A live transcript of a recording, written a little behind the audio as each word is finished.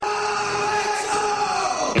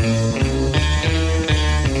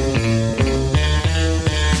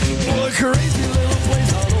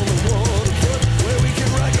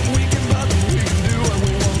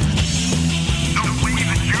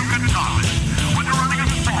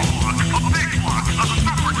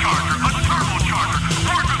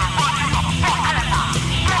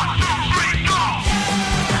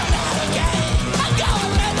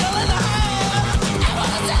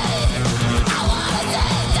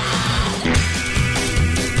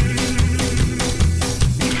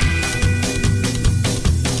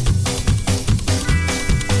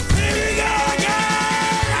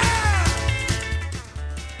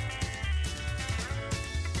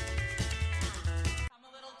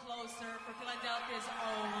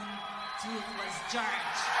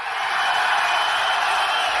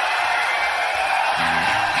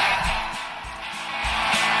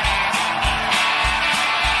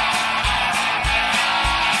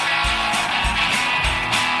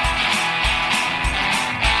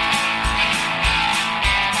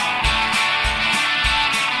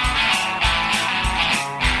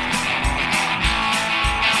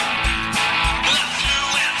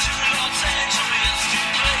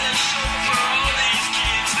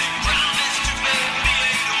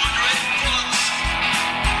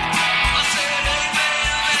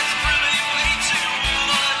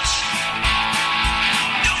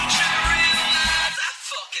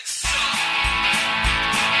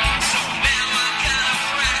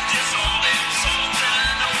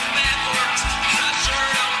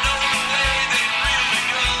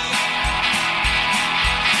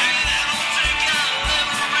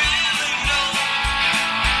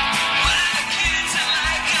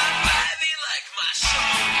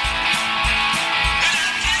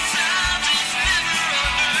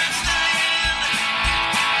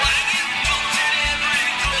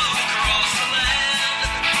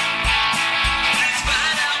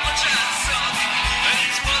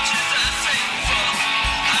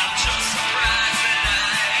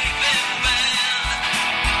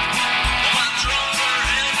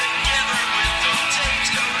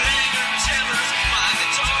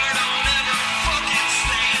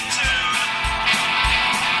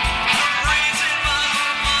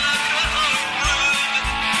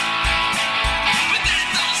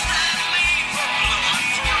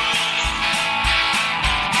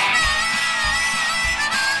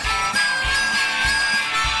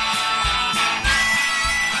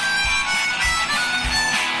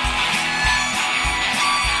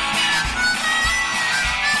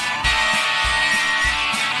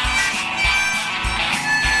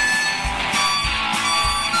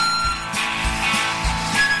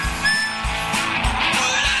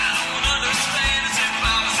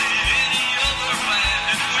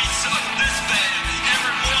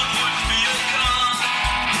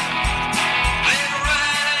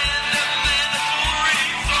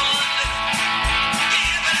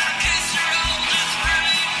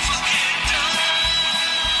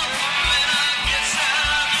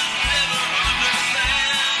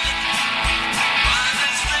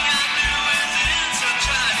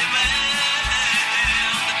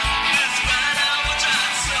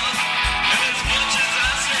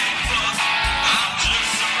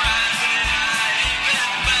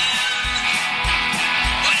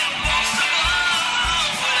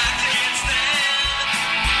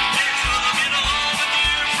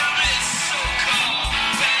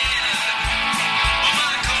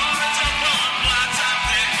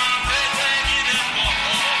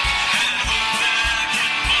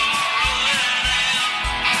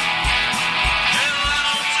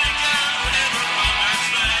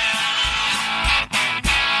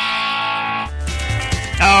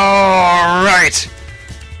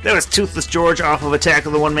That was Toothless George off of Attack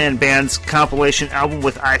of the One Man Band's compilation album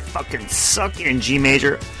with I Fucking Suck in G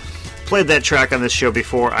Major. Played that track on this show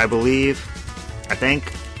before, I believe. I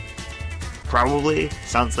think. Probably.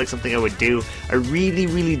 Sounds like something I would do. I really,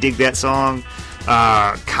 really dig that song.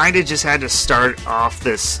 Kind of just had to start off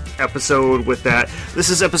this episode with that. This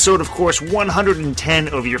is episode, of course, 110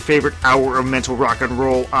 of your favorite hour of mental rock and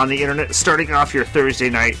roll on the internet, starting off your Thursday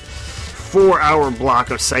night 4-hour block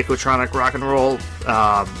of psychotronic rock and roll,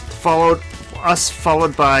 followed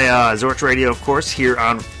by Zorch Radio, of course, here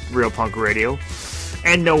on Real Punk Radio,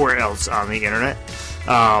 and nowhere else on the internet.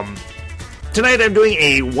 Tonight I'm doing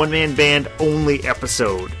a one-man band only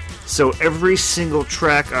episode. So every single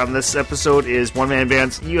track on this episode is one-man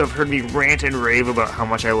bands. You have heard me rant and rave about how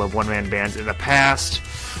much I love one-man bands in the past.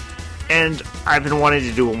 And I've been wanting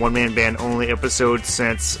to do a one-man band only episode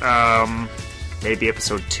since maybe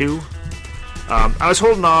episode 2. I was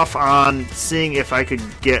holding off on seeing if I could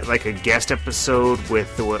get like a guest episode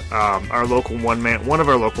with our local one of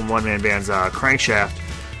our local one-man bands, Crankshaft,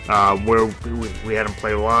 where we had them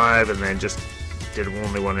play live and then just did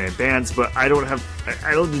only one-man bands. But I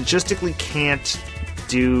logistically can't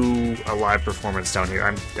do a live performance down here.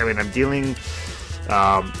 I'm dealing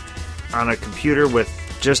on a computer with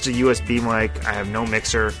just a USB mic. I have no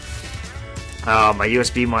mixer. My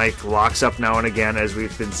USB mic locks up now and again, as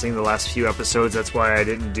we've been seeing the last few episodes. That's why I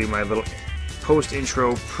didn't do my little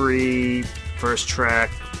post-intro, pre-first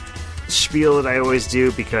track spiel that I always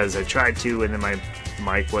do, because I tried to, and then my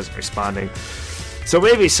mic wasn't responding. So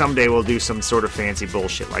maybe someday we'll do some sort of fancy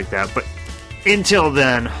bullshit like that. But until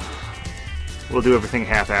then, we'll do everything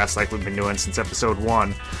half-assed like we've been doing since episode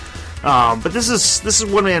 1. But this is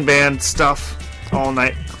one-man band stuff all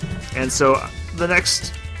night. And so the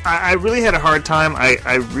next... I really had a hard time.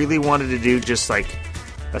 I really wanted to do just like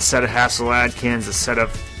a set of Hassel Adkins, a set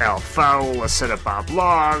of Al Fowle, a set of Bob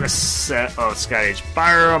Long, a set of Scott H.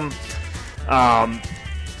 Byram. I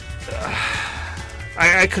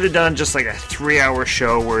could have done just like a 3-hour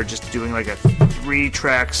show where we're just doing like a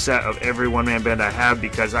 3-track set of every one-man band I have,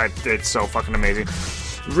 because it's so fucking amazing.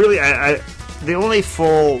 Really, the only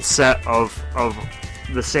full set of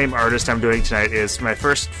the same artist I'm doing tonight is my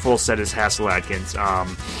first full set is Hassel Adkins.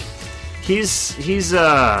 He's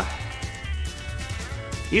the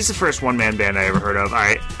first one-man band I ever heard of.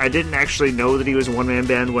 I didn't actually know that he was a one-man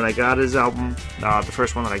band when I got his album, the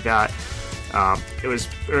first one that I got. It was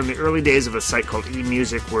in the early days of a site called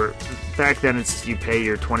eMusic, where back then you pay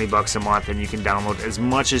your $20 a month and you can download as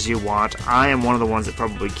much as you want. I am one of the ones that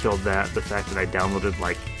probably killed that, the fact that I downloaded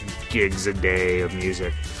like gigs a day of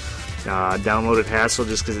music. Downloaded Hassel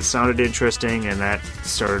just because it sounded interesting, and that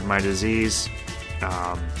started my disease.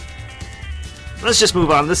 Let's just move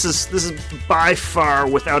on. This is by far,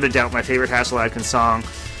 without a doubt, my favorite Hassel Adkins song.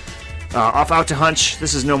 Off Out to Hunch.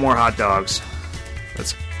 This is No More Hot Dogs.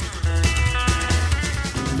 Let's.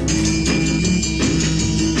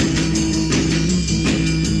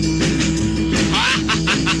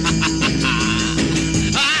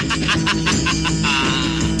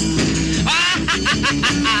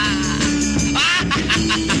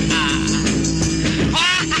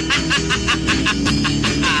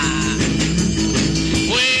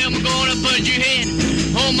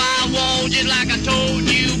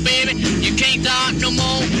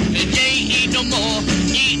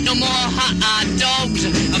 No more hot dogs.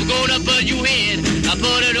 I'm gonna put your head, I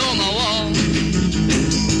put it on my wall.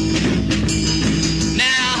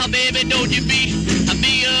 Now, baby, don't you be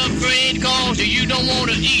afraid, cause you don't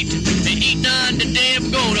wanna eat none today.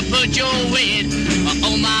 I'm gonna put your head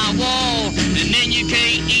on my wall, and then you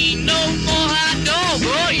can't eat no more hot dogs.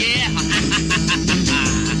 Oh yeah.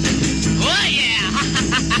 Oh yeah.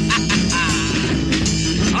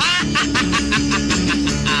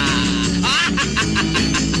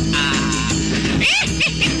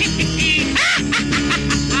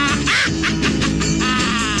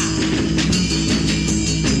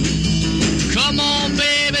 Come on,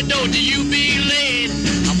 baby, don't you be late.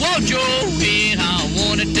 I want your head, I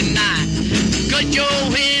want it tonight. Cut your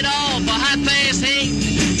head off a 8:30,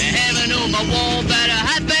 and have it on my wall by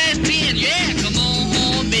a 10:30. Yeah, come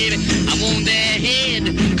on, baby, I want that head.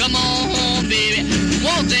 Come on, baby, I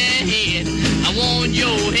want that head. I want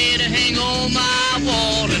your head to hang on my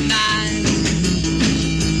wall tonight.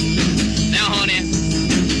 Now, honey,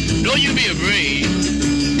 don't you be afraid,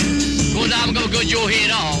 cause I'm gonna cut your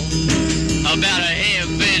head off about a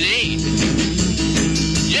 7:30.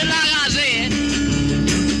 Just like I said,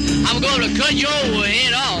 I'm gonna cut your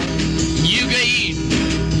head off. You can eat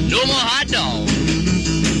no more hot dogs.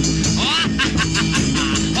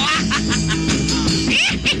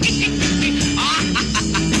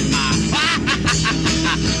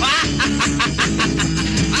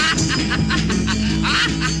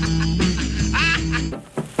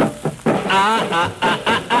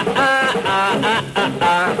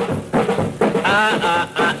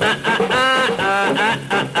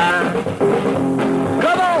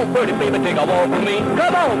 Pretty baby, take a walk with me.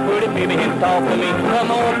 Come on, pretty baby, and talk to me.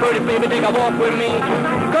 Come on, pretty baby, take a walk with me.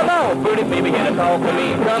 Come on, pretty baby, and talk to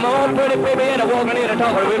me. Come on, pretty baby, and walk and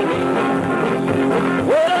talk with me.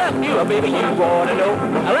 Well, I love you, baby, you ought to know.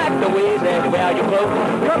 I like the ways that you wear your clothes.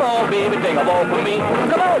 Come on, baby, take a walk with me.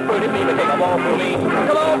 Come on, pretty baby, take a walk with me.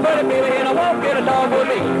 Come on, pretty baby, and walk and talk with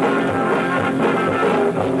me.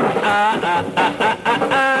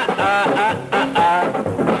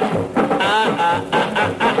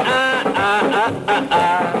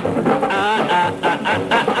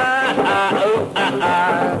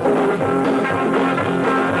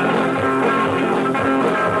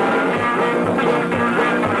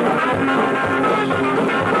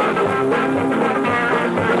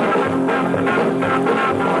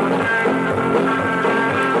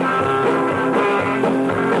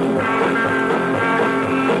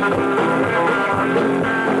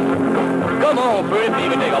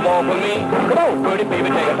 walk with me. Come on, pretty baby,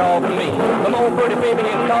 take a talk with me. Come on, pretty baby,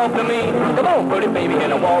 and talk to me. Come on, pretty baby,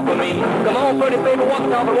 and walk with me. Come on, pretty baby, walk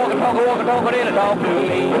and talk, and talk to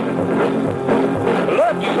me.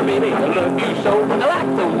 Love you, baby, I love you so. I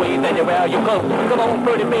like the way that you wear your clothes. Come on,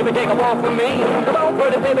 pretty baby, take a walk with me. Come on,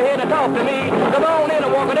 pretty baby, and talk to me. Come on,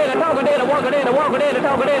 and walk, and talk, and walk, and walk, and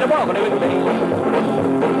talk, and walk with me.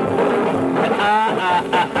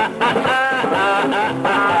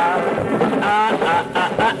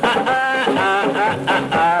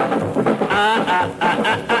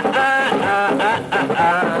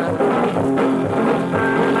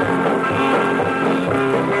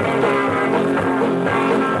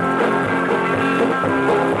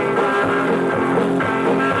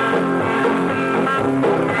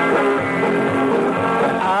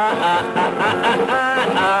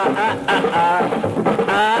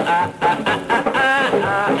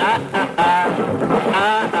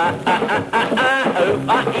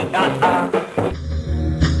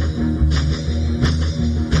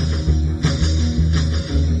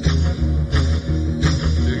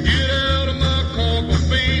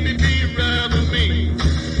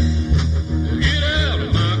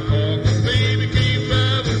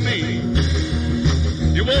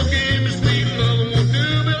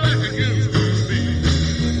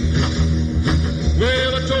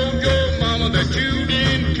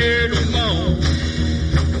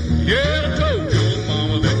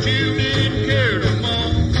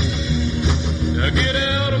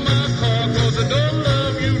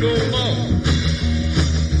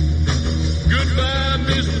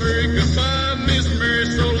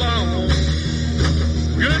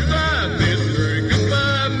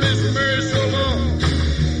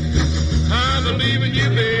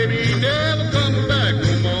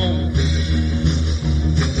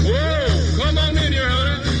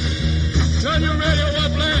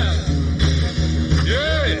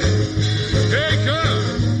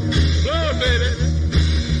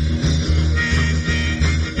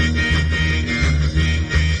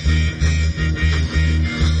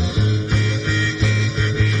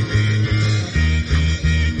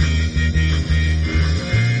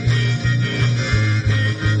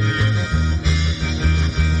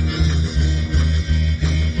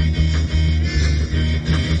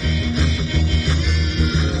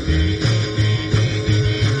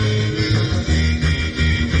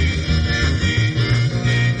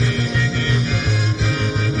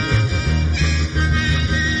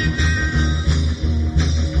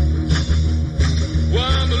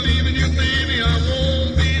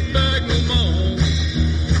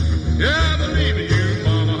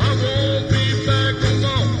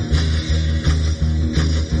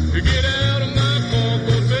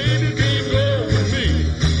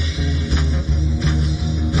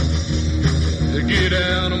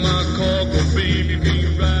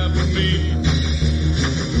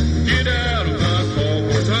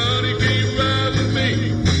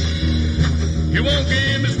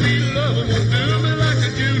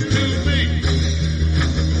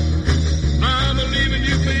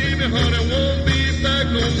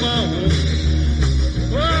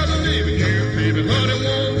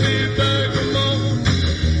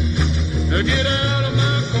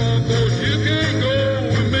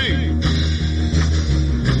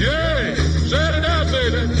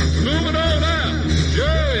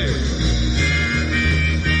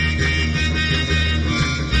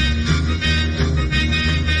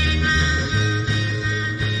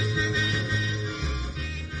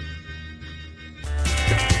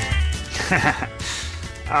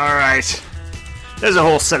 Alright. There's a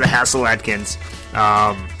whole set of Hassel Atkins.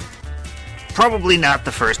 Probably not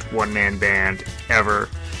the first one-man band ever,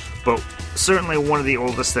 but certainly one of the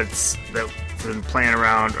oldest that's been playing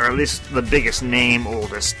around, or at least the biggest name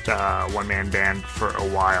oldest one-man band for a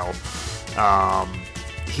while.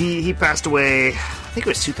 He passed away, I think it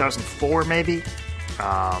was 2004 maybe. It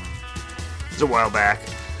was a while back.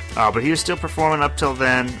 But he was still performing up till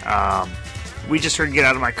then. We just heard Get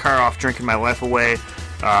Out of My Car off Drinking My Life Away.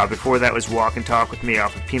 Before that was Walk and Talk With Me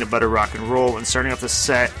off of Peanut Butter Rock and Roll. And starting off the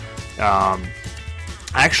set,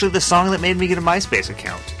 actually the song that made me get a MySpace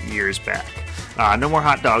account years back. No More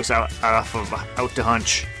Hot Dogs off of Out to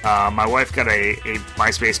Hunch. My wife got a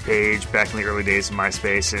MySpace page back in the early days of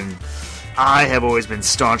MySpace, and I have always been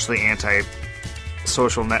staunchly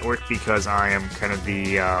anti-social network because I am kind of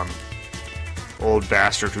the old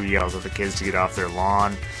bastard who yells at the kids to get off their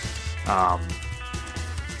lawn.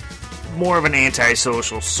 More of an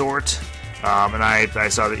antisocial sort, and I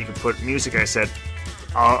saw that you could put music. I said,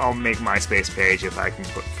 I'll make MySpace page if I can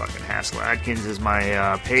put fucking Hassel Atkins as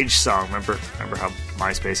my page song. Remember how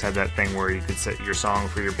MySpace had that thing where you could set your song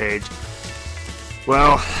for your page?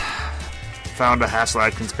 Well, found a Hassel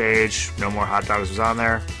Adkins page. No More Hot Dogs was on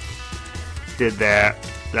there. Did that.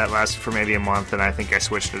 That lasted for maybe a month, and I think I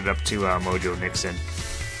switched it up to Mojo Nixon.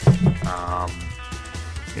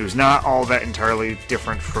 It was not all that entirely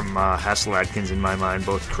different from Hassel Adkins in my mind.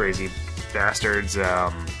 Both crazy bastards.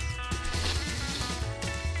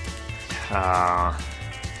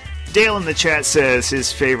 Dale in the chat says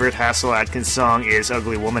his favorite Hassel Adkins song is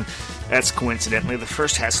Ugly Woman. That's coincidentally the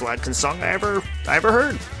first Hassel Adkins song I ever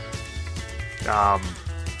heard.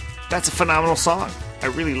 That's a phenomenal song. I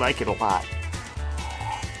really like it a lot.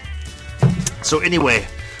 So anyway,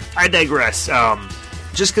 I digress.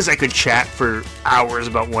 Just because I could chat for hours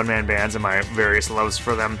about one-man bands and my various loves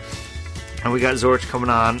for them. And we got Zorch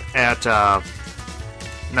coming on at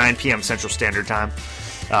 9 p.m. Central Standard Time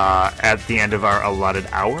at the end of our allotted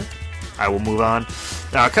hour. I will move on.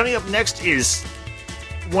 Coming up next is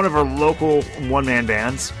one of our local one-man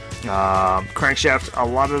bands, Crankshaft. A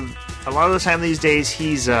lot of the time these days,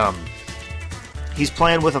 he's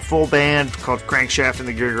playing with a full band called Crankshaft and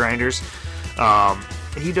the Gear Grinders.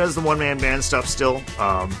 He does the one-man band stuff still.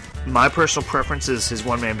 My personal preference is his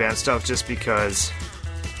one-man band stuff just because.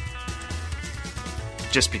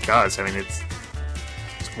 I mean, it's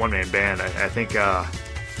one-man band. I think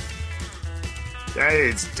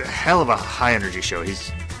it's a hell of a high-energy show.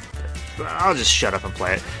 I'll just shut up and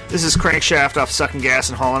play it. This is Crankshaft off Sucking Gas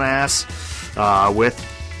and Hauling Ass with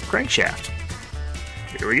Crankshaft.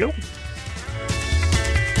 Here we go.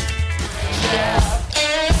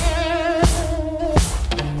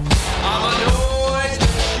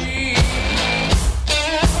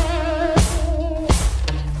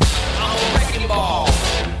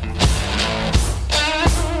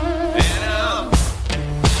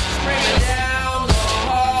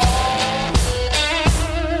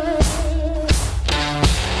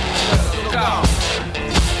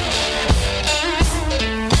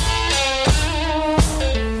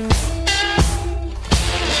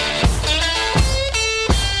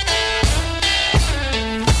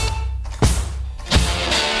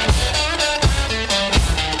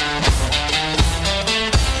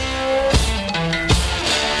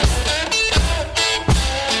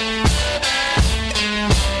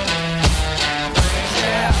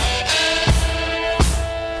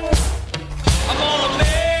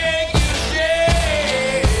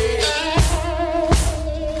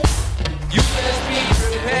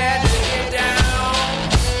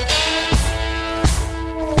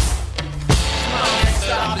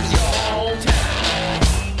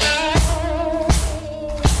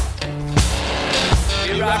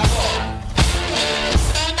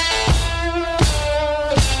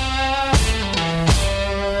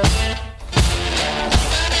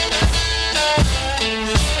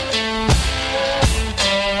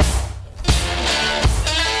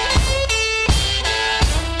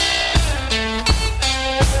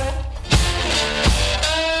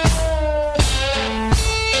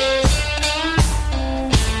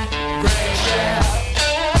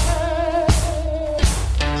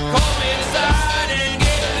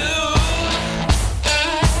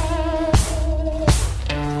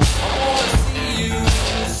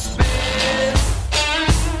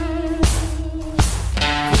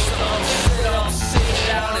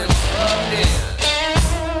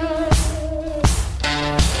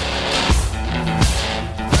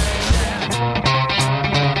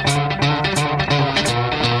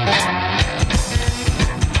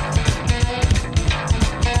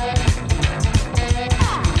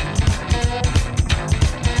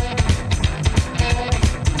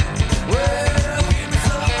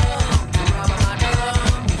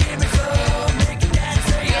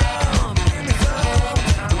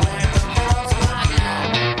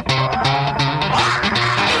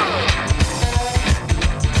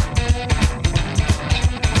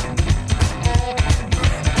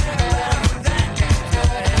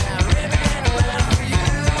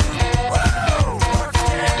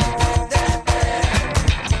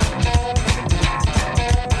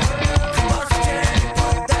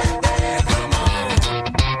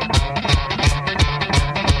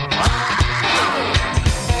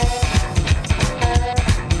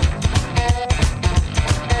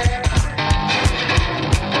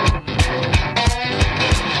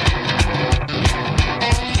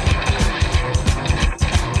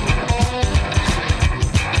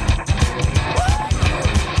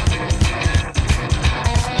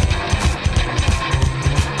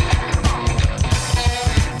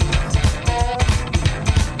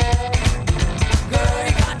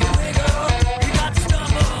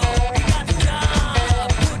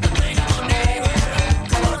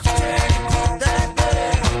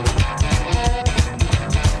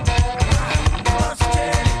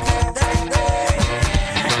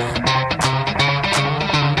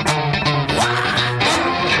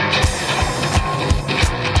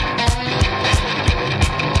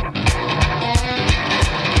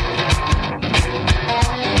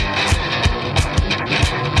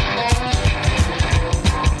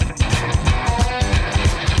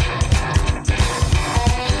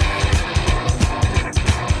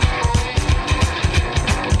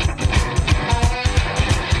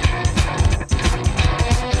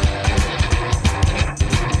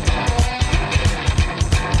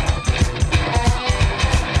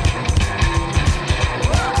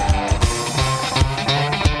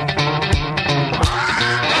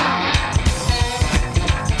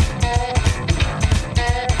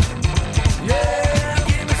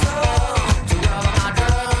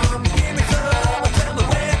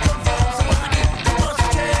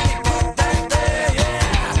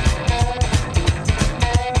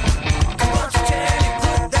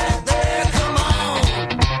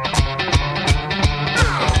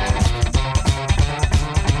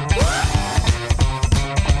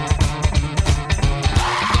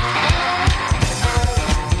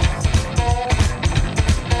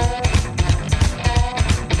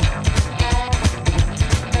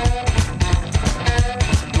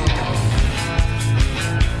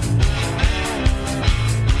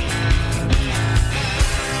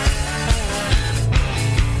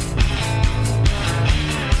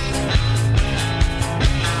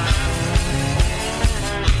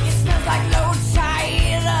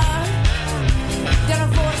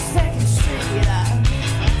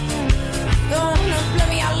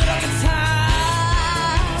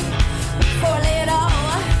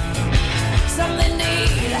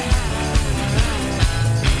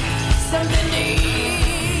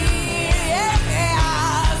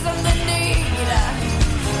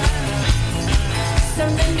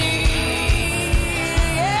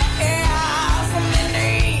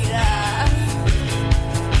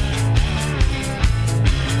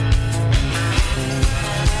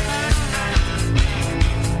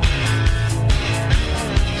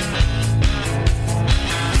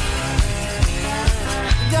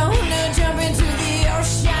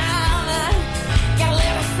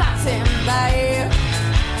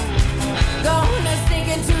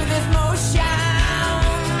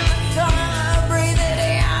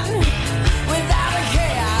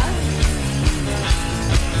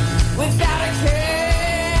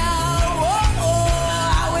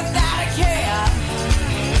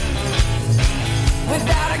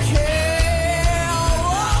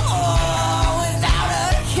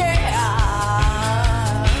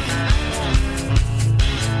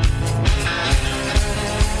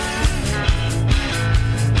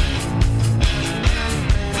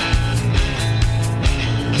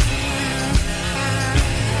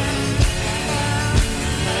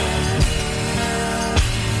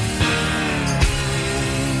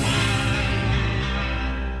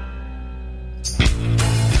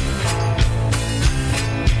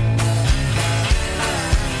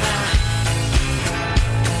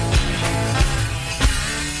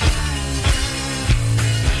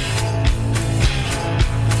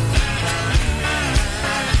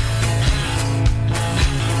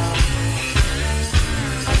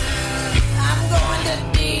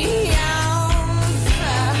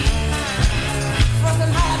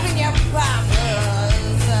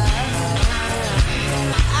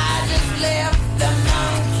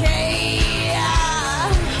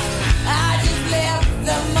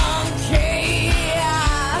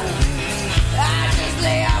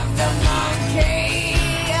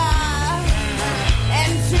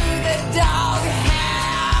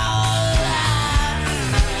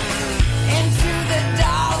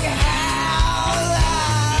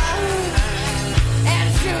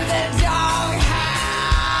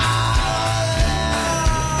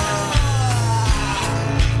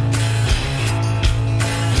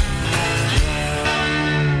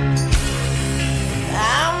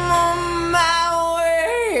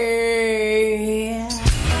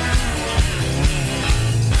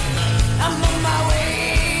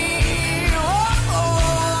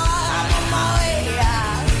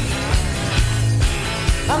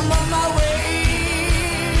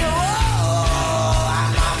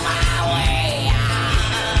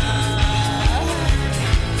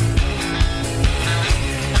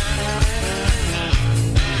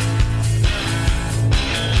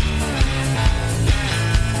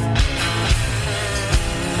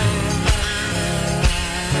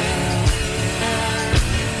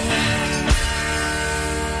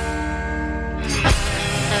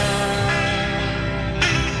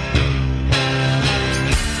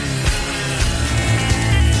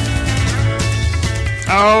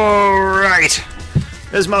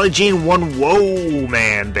 was Molly Jean, One Whoa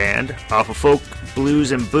Man Band, off of Folk,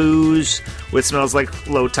 Blues, and Booze, with Smells Like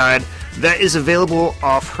Low Tide. That is available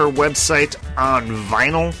off her website on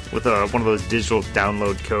vinyl, with one of those digital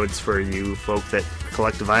download codes for you folk that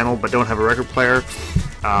collect vinyl but don't have a record player.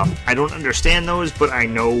 I don't understand those, but I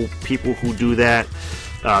know people who do that.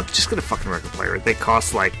 Just get a fucking record player. They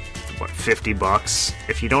cost like, what, $50?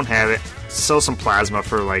 If you don't have it, sell some plasma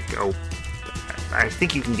for like, I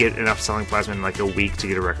think you can get enough selling plasma in like a week to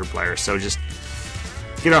get a record player. So just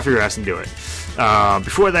get off your ass and do it.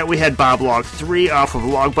 Before that, we had Bob Log 3 off of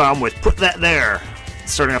Log Bomb with Put That There.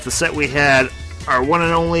 Starting off the set, we had our one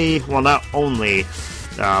and only, well, not only,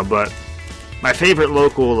 but my favorite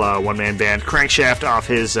local one-man band, Crankshaft, off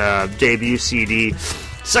his debut CD,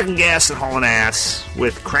 Sucking Gas and Hauling Ass,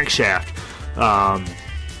 with Crankshaft.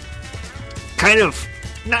 Kind of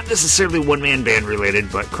not necessarily one-man band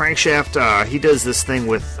related, but Crankshaft, he does this thing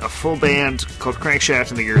with a full band called Crankshaft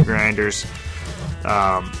and the Gear Grinders.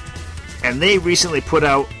 And they recently put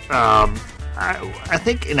out, I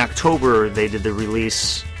think in October, they did the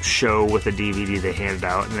release show with a DVD they handed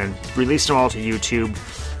out, and then released them all to YouTube.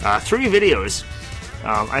 3 videos.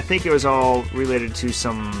 I think it was all related to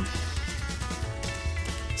some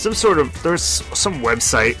sort of, there's some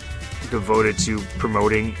website devoted to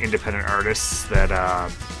promoting independent artists that,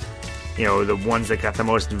 the ones that got the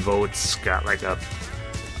most votes got like a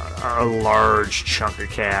large chunk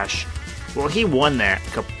of cash. Well, he won that,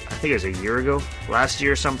 I think it was a year ago, last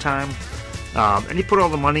year sometime, and he put all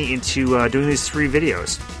the money into doing these 3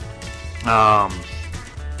 videos.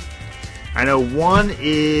 I know one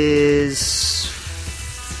is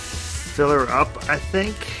Filler Up, I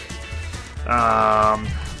think.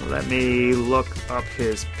 Let me look up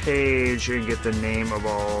his page and get the name of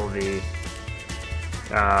all the...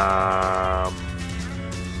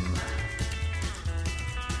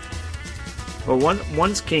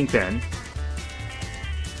 one's Kingpin.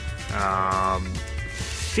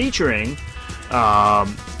 Featuring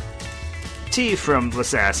T from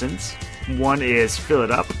L'Assassins. One is Fill It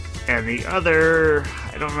Up, and the other,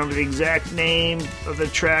 I don't remember the exact name of the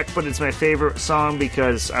track, but it's my favorite song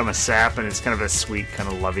because I'm a sap, and it's kind of a sweet, kind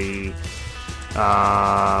of lovey,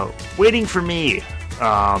 Waiting for Me.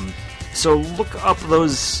 So look up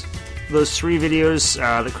those 3 videos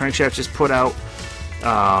that Crankshaft just put out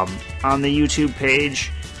on the YouTube page.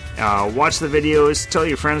 Watch the videos, tell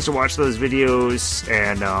your friends to watch those videos,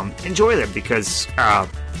 and enjoy them, because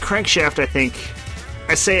Crankshaft,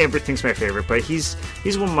 I say everything's my favorite, but he's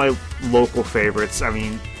one of my local favorites. I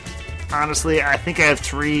mean, honestly, I think I have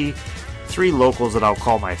three locals that I'll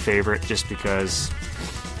call my favorite, just because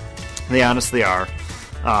they honestly are.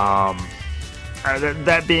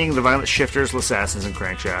 That being the Violent Shifters, L'Assassins, and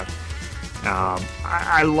Crankshaft.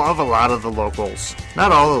 I love a lot of the locals.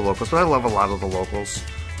 Not all of the locals, but I love a lot of the locals.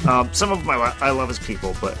 Some of them I love as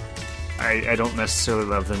people, but I don't necessarily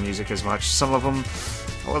love their music as much. Some of them,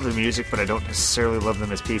 I love their music, but I don't necessarily love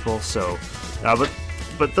them as people. So,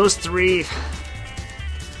 but those 3,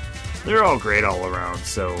 they're all great all around.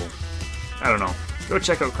 So, I don't know. Go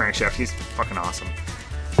check out Crankshaft. He's fucking awesome.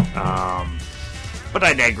 But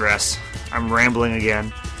I digress. I'm rambling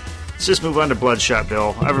again. Let's just move on to Bloodshot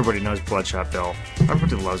Bill. Everybody knows Bloodshot Bill.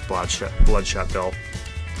 Everybody loves Bloodshot Bill.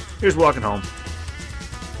 Here's Walking Home.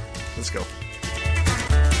 Let's go.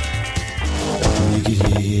 You could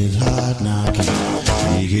hear his heart knocking.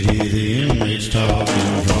 You could hear the inmates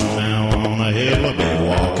talking. From now on, a hell of a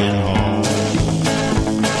walking home.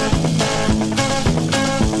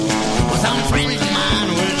 Well, some friends of mine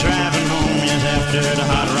were driving home, yes, after the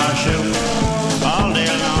hot rock show. All day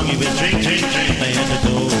long, you've been drink. They had to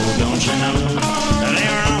go, don't you know? They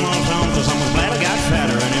were almost home, cause someone's glad I got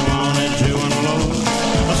fatter and he wanted to unload.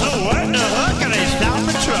 So what the heck? They stopped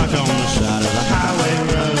the truck on the side of the highway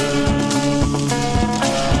road.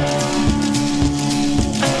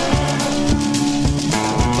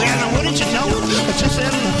 Well, now wouldn't you know? I just said,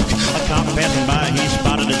 look, a cop passing by, he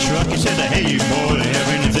spotted the truck. He said, hey, you boy, have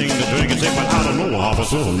anything to drink? He said, well, I don't know,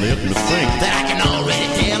 officer, let me think. That I can already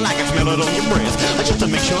tell, I can smell it on your breath. Just to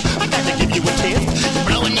make sure, I got to give you a test. You're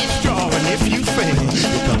blowing this straw, and if you fail,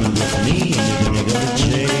 you're coming with me, and you're gonna go to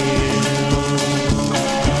jail.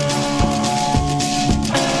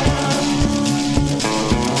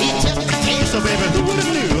 So baby, who would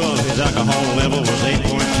have knew his alcohol level was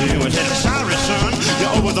 8.2? I said, I'm sorry, son,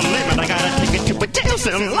 you're over the limit. I gotta take it to a jail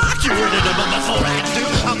cell and lock you in it. But before I do,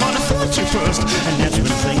 I'm gonna force you first. And that's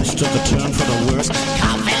when things took a turn for the worse.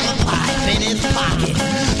 Cop had a pipe in his pocket.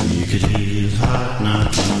 You could hear his heart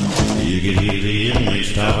knocking. You could hear the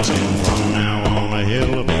inmates talking. From now on, a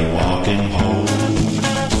hell of a walking home.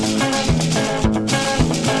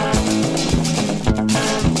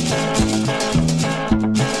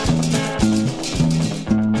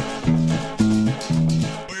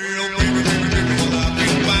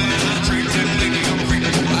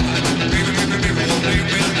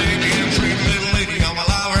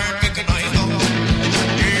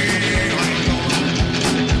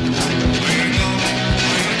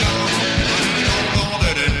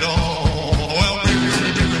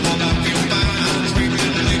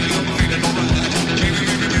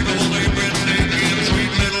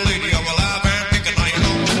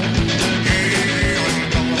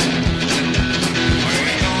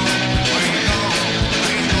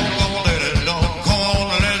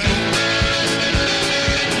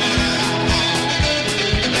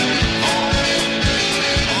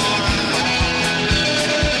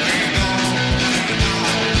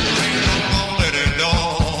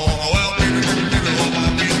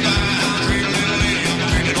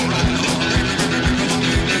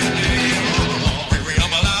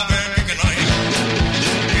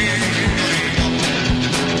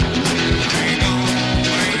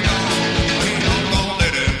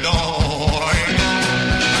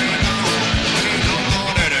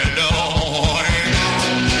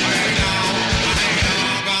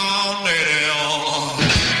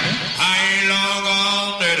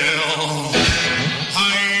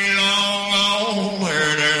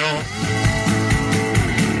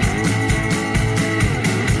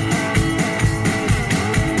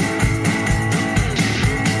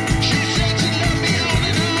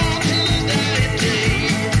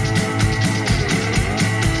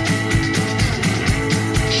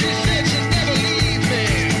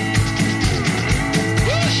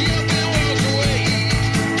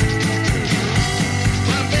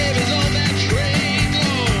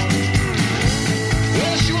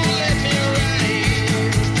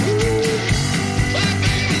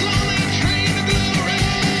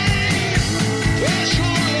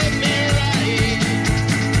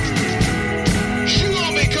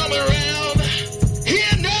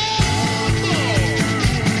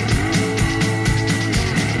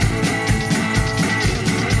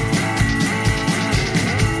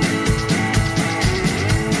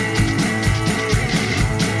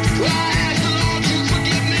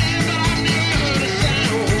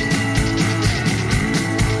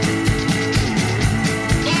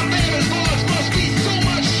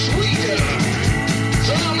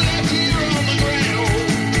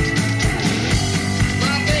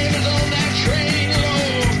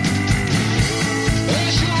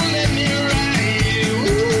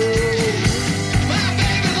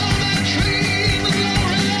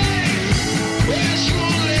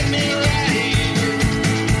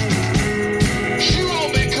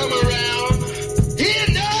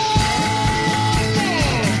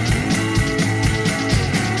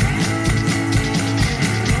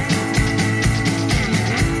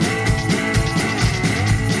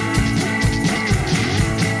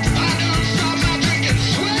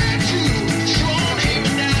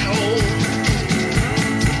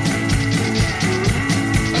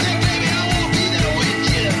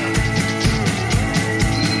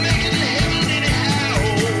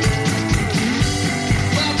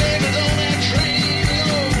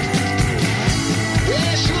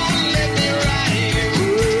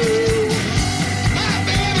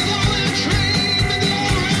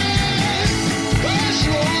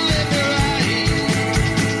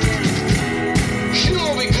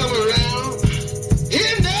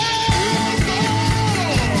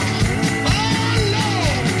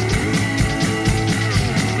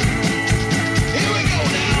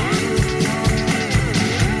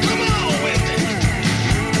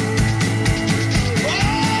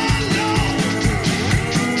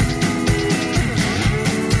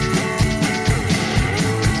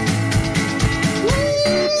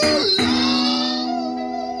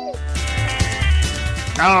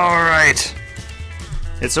 Alright.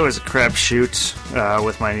 It's always a crapshoot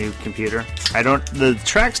with my new computer. The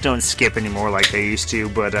tracks don't skip anymore like they used to,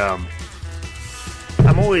 but I'm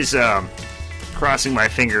always crossing my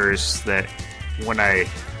fingers that when I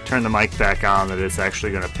turn the mic back on that it's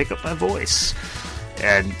actually going to pick up my voice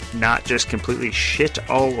and not just completely shit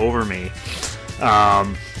all over me. That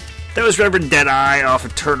was Reverend Deadeye off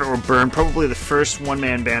of Turn or Burn, probably the first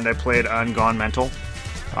one-man band I played on Gone Mental.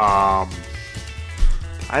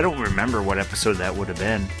 I don't remember what episode that would have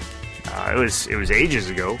been. It was ages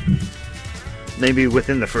ago. Maybe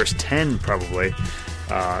within the first 10, probably.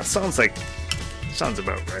 Sounds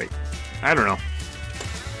about right. I don't know.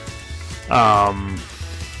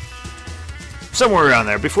 Somewhere around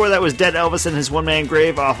there. Before that was Dead Elvis and his one-man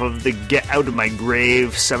grave off of the Get Out of My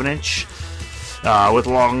Grave 7-inch. With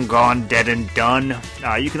Long Gone, Dead and Done.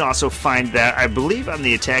 You can also find that, I believe, on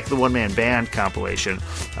the Attack the One Man Band compilation.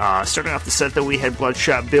 Starting off the set, though, we had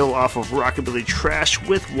Bloodshot Bill off of Rockabilly Trash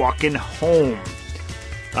with Walkin' Home.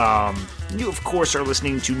 You, of course, are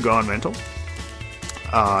listening to Gone Mental.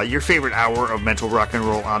 Your favorite hour of mental rock and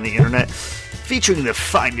roll on the internet, featuring the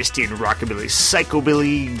finest in rockabilly,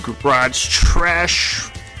 psychobilly, garage trash,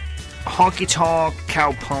 honky-tonk,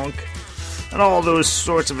 cowpunk, and all those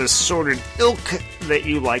sorts of assorted ilk that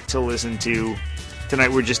you like to listen to.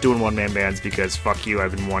 Tonight we're just doing one-man bands because fuck you,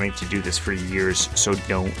 I've been wanting to do this for years, so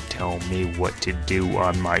don't tell me what to do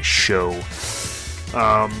on my show.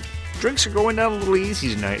 Drinks are going down a little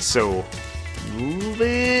easy tonight, so a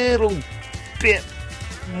little bit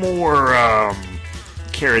more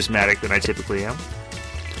charismatic than I typically am.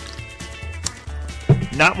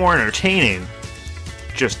 Not more entertaining,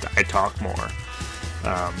 just I talk more.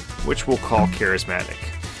 Which we'll call charismatic.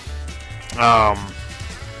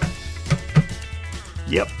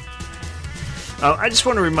 Yep. I just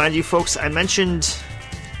want to remind you folks, I mentioned...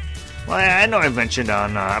 Well, I know I've mentioned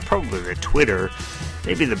on probably the Twitter,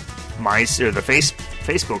 maybe the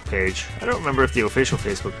Facebook page. I don't remember if the official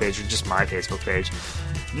Facebook page or just my Facebook page.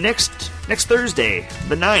 Next Thursday,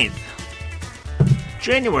 the 9th,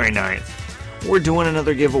 January 9th, we're doing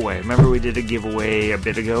another giveaway. Remember we did a giveaway a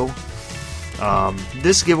bit ago?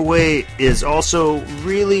 This giveaway is also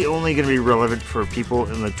really only going to be relevant for people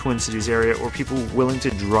in the Twin Cities area or people willing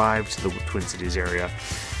to drive to the Twin Cities area.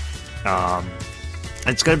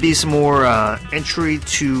 It's going to be some more entry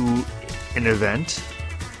to an event.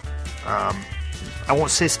 I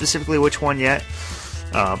won't say specifically which one yet.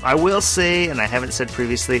 I will say, and I haven't said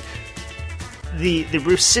previously, the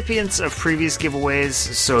recipients of previous giveaways,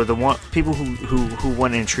 so the people who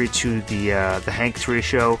won entry to the Hank 3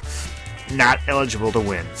 show, not eligible to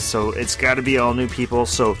win. So it's got to be all new people.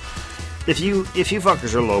 So if you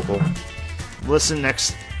fuckers are local, listen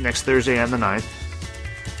next Thursday on the 9th.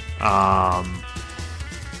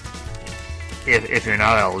 If you're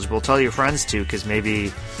not eligible, tell your friends too, because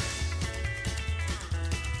maybe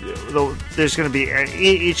there's going to be I'm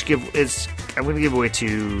going to give away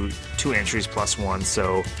two entries plus one.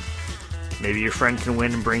 So maybe your friend can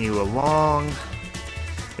win and bring you along.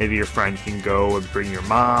 Maybe your friend can go and bring your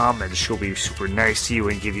mom, and she'll be super nice to you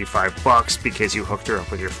and give you $5 because you hooked her up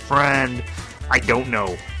with your friend. I don't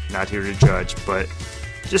know. Not here to judge, but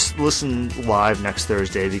just listen live next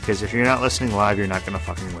Thursday, because if you're not listening live, you're not going to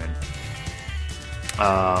fucking win.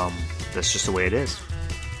 That's just the way it is.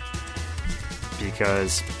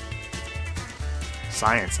 Because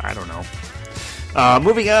science, I don't know.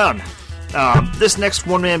 Moving on. This next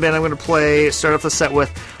one-man band I'm going to start off the set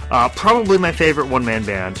with, probably my favorite one-man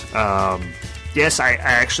band. Yes, I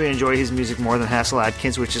actually enjoy his music more than Hassel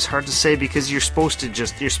Adkins, which is hard to say because you're supposed to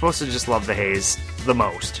just love the Haze the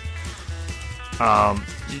most.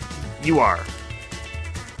 You are.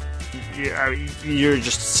 You're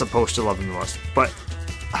just supposed to love him the most. But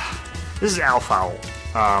this is Al Fowl.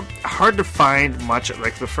 Hard to find much.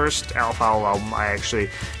 Like the first Al Fowl album,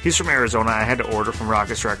 he's from Arizona. I had to order from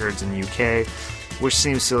Raucous Records in the UK, which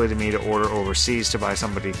seems silly to me to order overseas to buy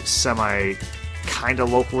somebody kind of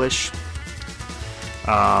localish.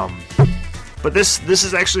 But this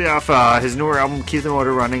is actually off his newer album, Keep the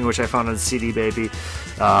Motor Running, which I found on CD Baby.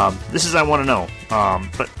 This is I Want to Know.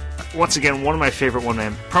 But once again, probably my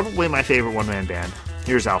favorite one-man band.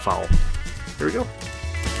 Here's Al Fowl. Here we go.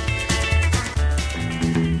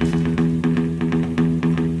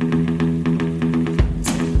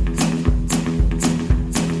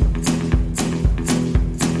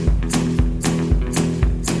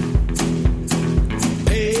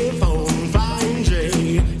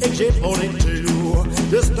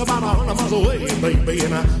 Just about 100 miles away, baby,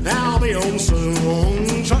 and I'll be home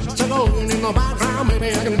soon. Trucks are going in the background, baby,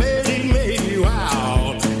 I can barely make you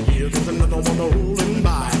out. Here comes another one rolling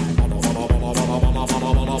by.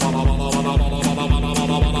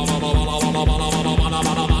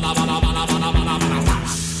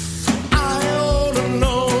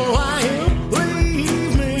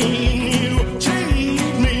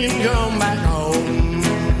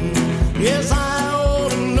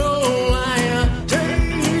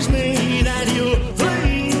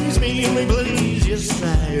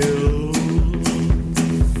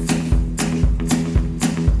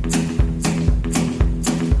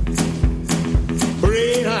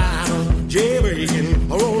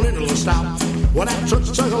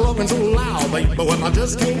 baby, well, I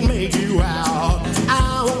just can't make you out.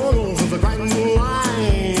 I wanna go to the grand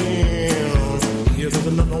line. Here's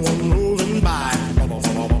another one rolling by.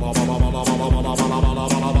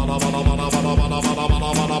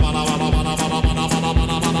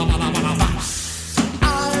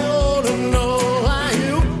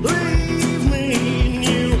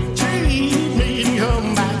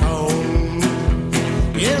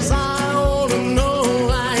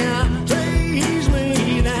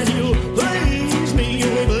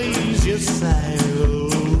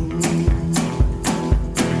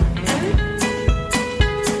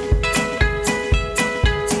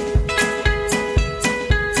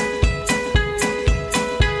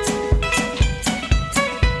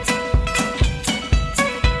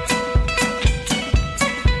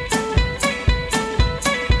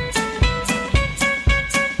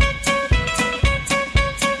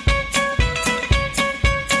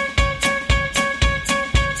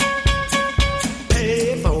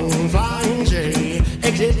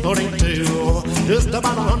 Just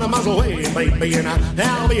about 100 miles away, baby, and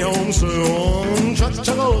I'll be home soon. Just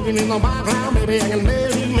looking in the background, baby, I can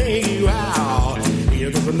barely make you out.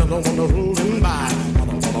 Here's another one rolling by.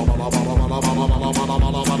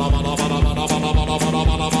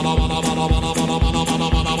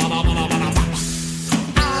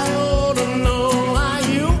 I ought to know why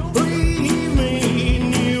you leave me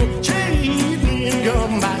and you cheat me and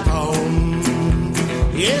come back home.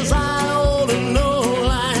 Yes, I ought to know.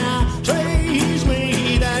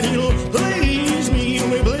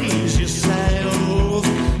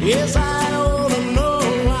 Yes, I ought to know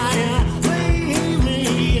why you leave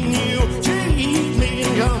me and you cheat me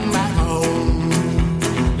and come back home.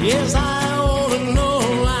 Yes, I ought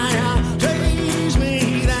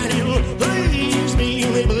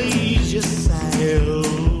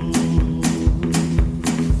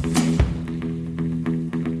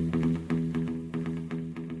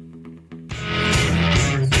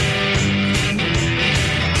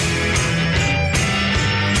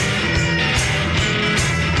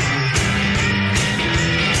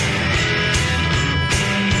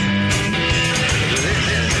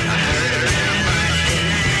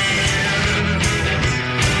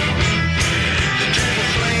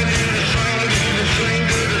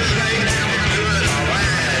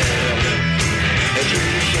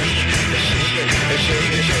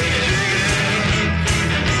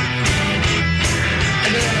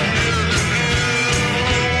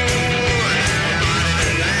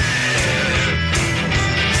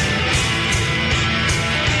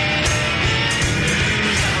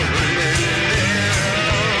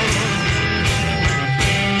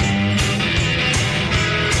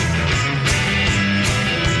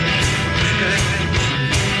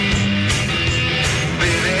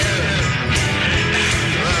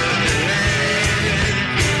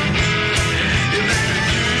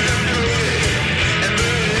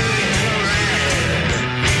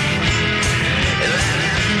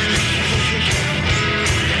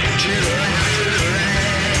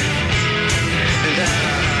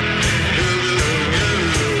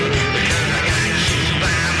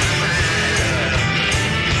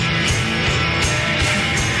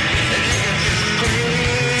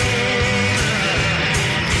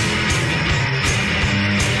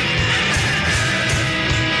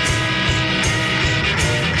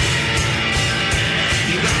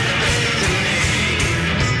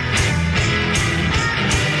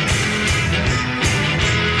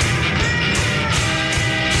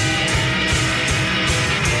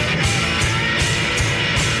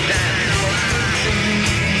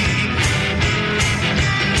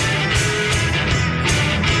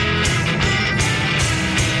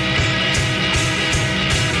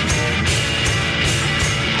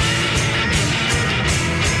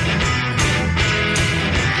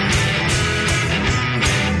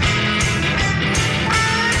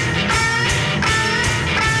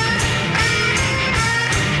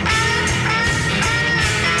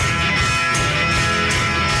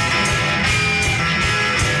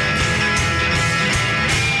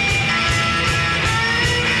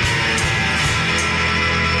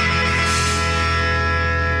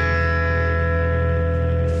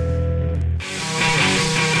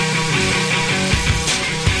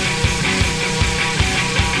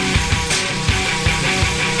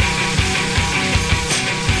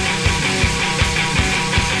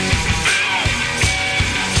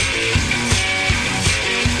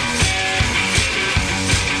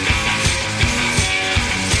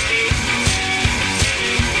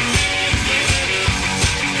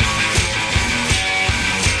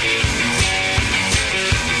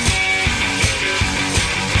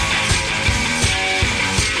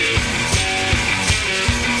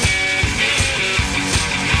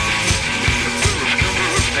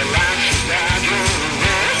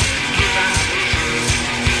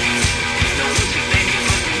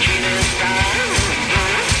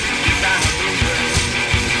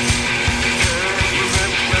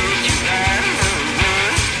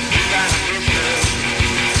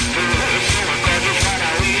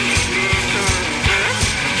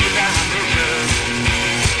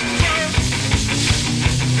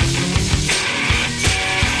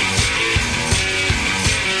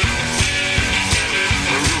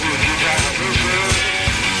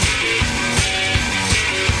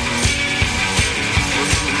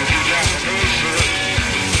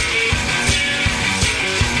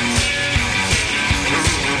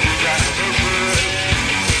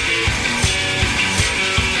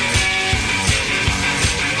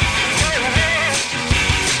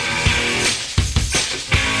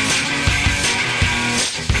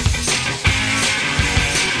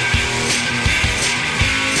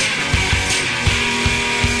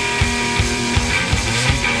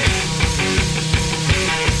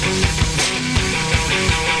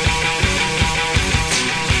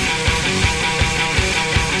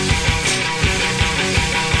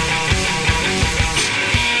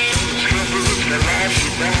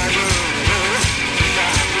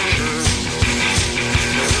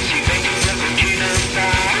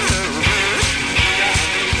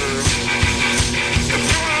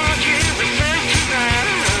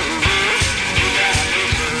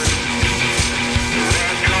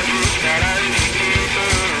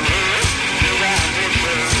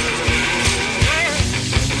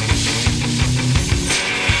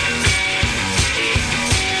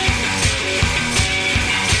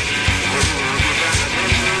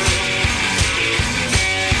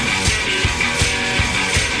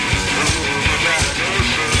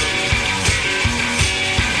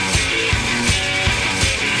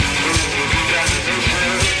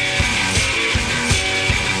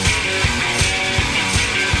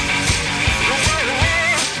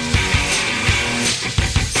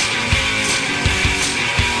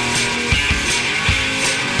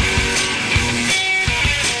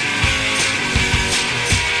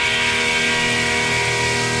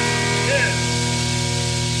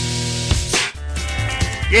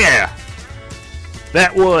Yeah,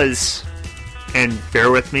 that was, and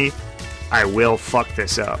bear with me, I will fuck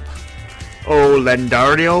this up. O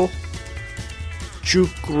Lendario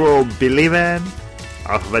Chukrobilivan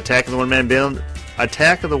off of Attack of the One-Man Band.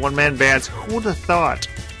 Attack of the One-Man Bands. Who would have thought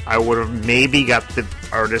I would have maybe got the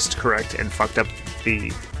artist correct and fucked up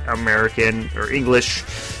the American or English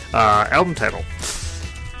album title.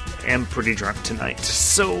 I'm pretty drunk tonight.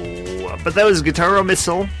 So, but that was Guitarro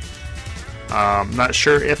Missile. Not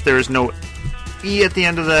sure if there's no E at the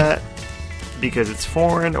end of that because it's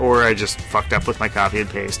foreign, or I just fucked up with my copy and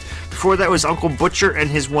paste. Before that was Uncle Butcher and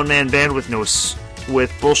his one-man band with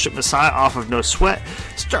Bullshit Messiah off of No Sweat.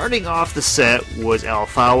 Starting off the set was Al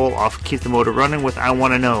Fowl off of Keep the Motor Running with I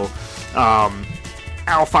Wanna Know.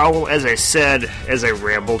 Al Fowl, as I said, as I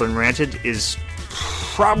rambled and ranted, is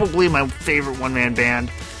probably my favorite one-man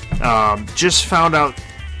band. Just found out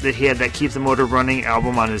that he had that Keep the Motor Running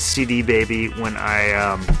album on his CD Baby when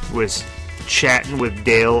I was chatting with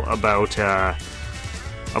Dale about Al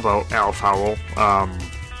Fowl.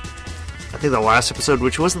 I think the last episode,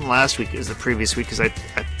 which wasn't last week, it was the previous week, because I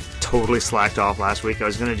totally slacked off last week. I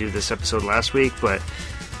was going to do this episode last week, but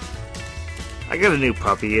I got a new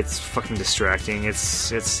puppy. It's fucking distracting.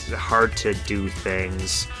 It's hard to do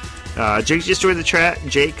things. Jake just joined the chat.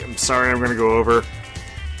 Jake, I'm sorry I'm going to go over.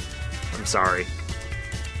 I'm sorry.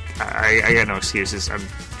 I got no excuses. I'm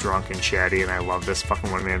drunk and chatty, and I love this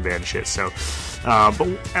fucking one-man band shit. So, but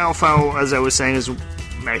Al Fowl, as I was saying, is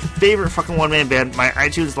my favorite fucking one-man band. My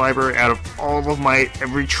iTunes library, out of all of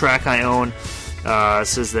every track I own,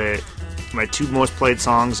 says that my two most played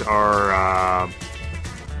songs are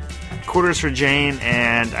Quarters for Jane,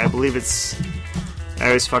 and I believe I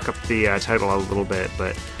always fuck up the title a little bit,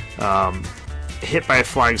 but Hit by a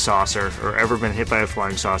Flying Saucer, or Ever Been Hit by a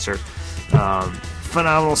Flying Saucer.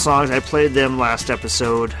 Phenomenal songs. I played them last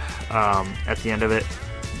episode at the end of it,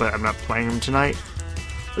 but I'm not playing them tonight.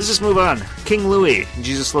 Let's just move on. King Louie,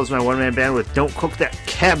 Jesus Loves My One-Man Band with Don't Cook That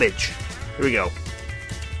Cabbage. Here we go.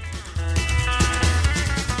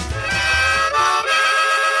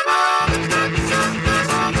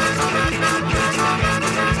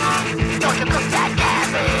 Don't you cook that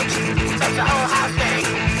cabbage, makes the whole house stink.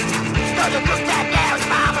 Don't you cook that cabbage,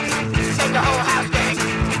 mama, makes the whole house stink.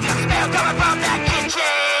 Smell coming from that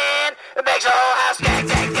kitchen, it makes the whole house stink,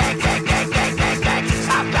 stink, stink, stink, stink, stink, stink, stink.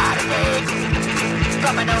 I've got a date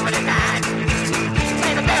coming over tonight.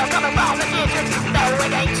 Ain't the bell coming from the kitchen, no,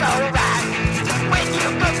 it ain't so right. When you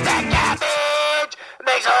cook that cabbage, it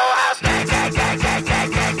makes the whole house stink, stink, stink, stink,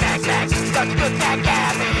 stink, stink, stink, stink. Don't you cook that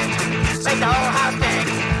cabbage, make the whole house stink.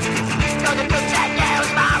 Don't you cook that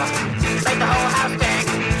cabbage, mama, make the whole house stink.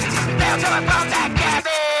 Smell coming from that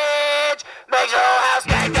cabbage, makes the whole house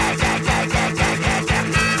stink, stink, stink, stink, stink, stink, stink, stink.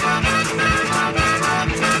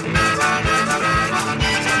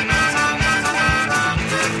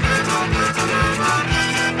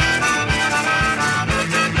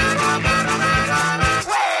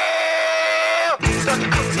 Well, don't you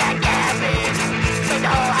cook that cabbage, make the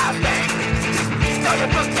whole house stink. Don't you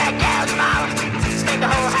cook that cabbage, mama, make the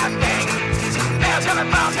whole house stink. Smells coming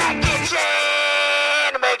from that kitchen,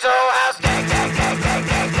 it makes the whole house stink, stink, stink, stink,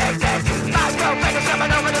 stink, stink, stink. My girlfriend is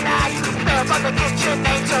coming over tonight. Smell from the kitchen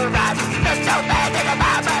ain't so right. There's no man in the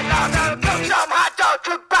bar, but longer. Cook some hot dog,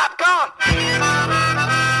 cook popcorn.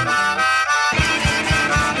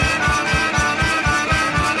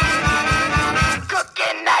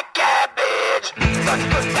 Cooking that cabbage. Don't you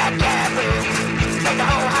cook that cabbage, make the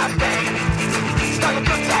whole house stink. Don't you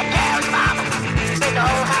cook that cabbage, mama, make the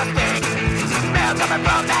whole house stink. Smell coming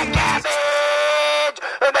from that cabbage,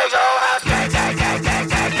 it makes the whole house stink, stink, stink, stink,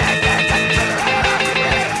 stink, stink, stink, stink.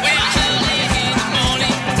 Well, early in the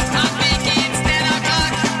morning, I think it's 10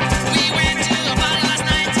 o'clock. We went to a party last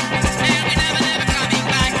night, and we never coming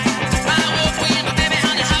back. I woke with my baby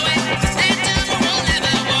on the highway, and two will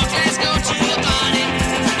never walk. Let's go to a party,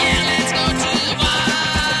 yeah, let's go to a bar.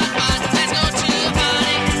 Let's go to a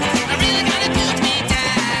party. I really gotta put me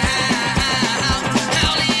down.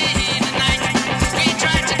 Early in the night, we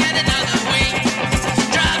tried to get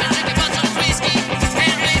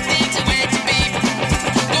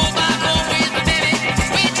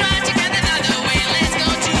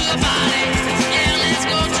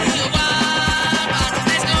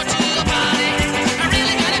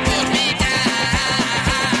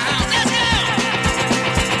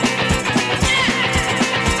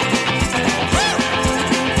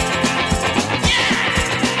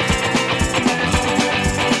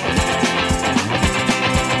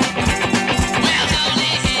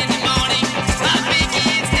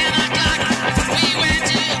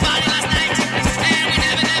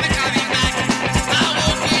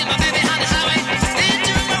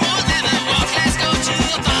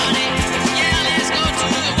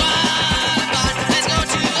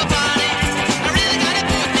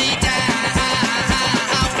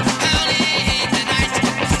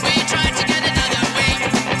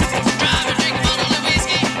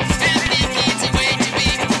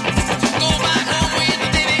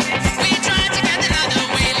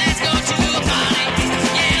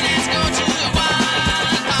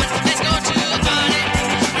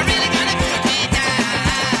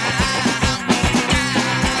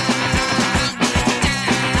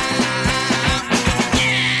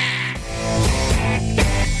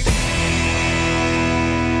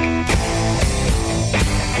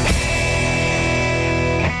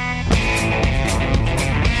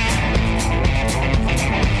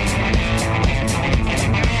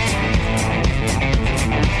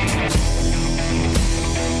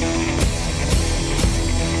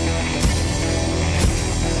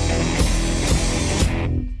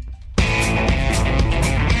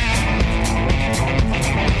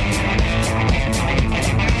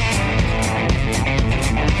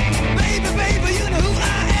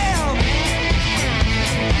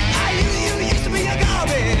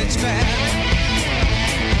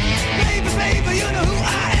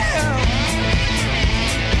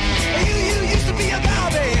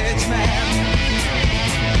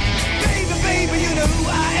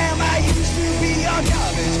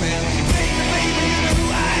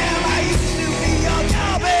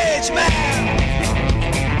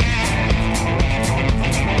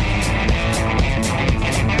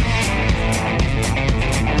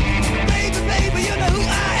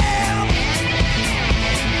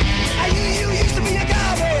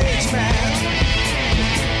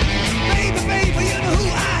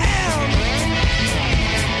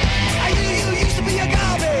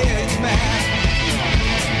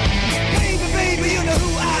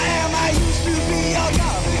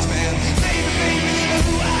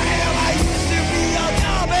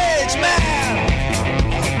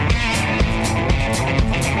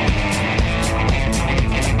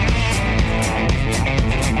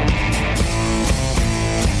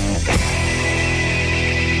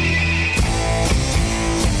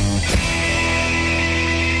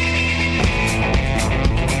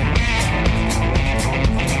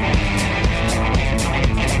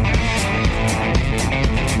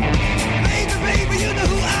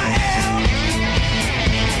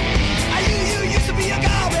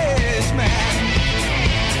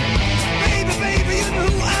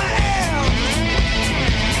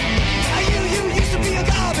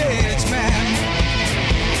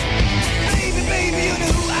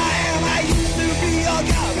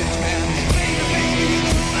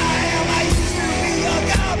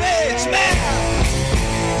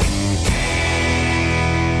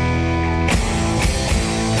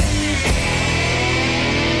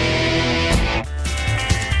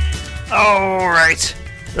right.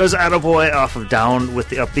 That was Attaboy off of Down with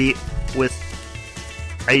the Upbeat with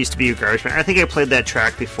I Used to Be Your Garbage Man. I think I played that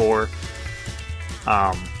track before.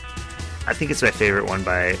 I think it's my favorite one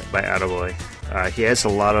by Attaboy. He has a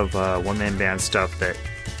lot of one-man band stuff that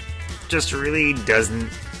just really doesn't...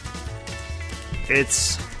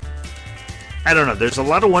 I don't know, there's a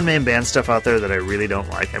lot of one-man band stuff out there that I really don't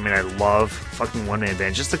like. I mean, I love fucking one-man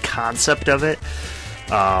band, just the concept of it.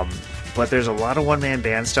 But there's a lot of one-man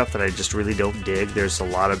band stuff that I just really don't dig. There's a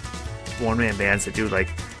lot of one-man bands that do, like,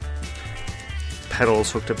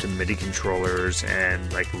 pedals hooked up to MIDI controllers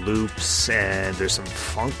and, like, loops, and there's some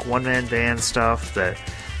funk one-man band stuff that...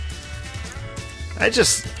 I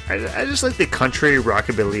just like the country,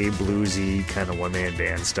 rockabilly, bluesy kind of one-man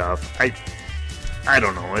band stuff. I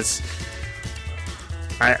don't know,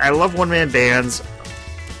 I love one-man bands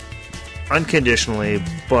unconditionally,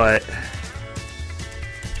 but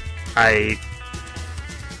I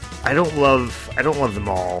don't love them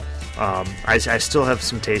all. I still have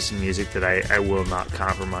some taste in music that I will not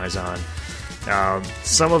compromise on.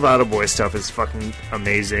 Some of Attaboy stuff is fucking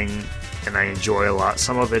amazing, and I enjoy a lot.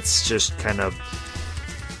 Some of it's just kind of,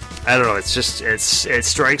 I don't know. It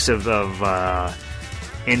strikes of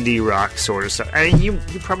indie rock sort of stuff. I mean,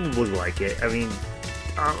 you probably like it. I mean,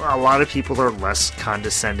 a lot of people are less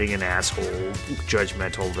condescending and asshole,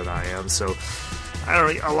 judgmental than I am. So I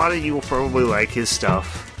don't know. A lot of you will probably like his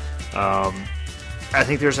stuff. I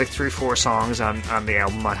think there's like 3-4 songs on the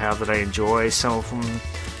album I have that I enjoy. Some of them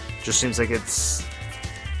just seems like it's...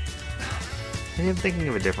 Maybe I'm thinking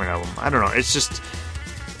of a different album. I don't know. It's just...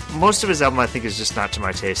 Most of his album I think is just not to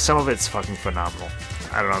my taste. Some of it's fucking phenomenal.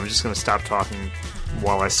 I don't know. I'm just going to stop talking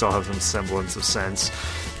while I still have some semblance of sense.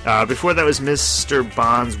 Before that was Mr.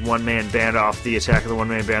 Bond's one-man band off the Attack of the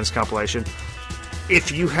One-Man Bands compilation.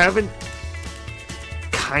 If you haven't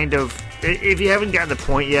gotten the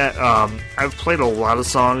point yet, I've played a lot of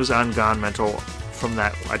songs on Gone Mental from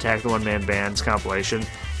that Attack of the One-Man Bands compilation.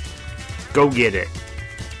 Go get it.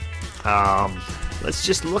 Let's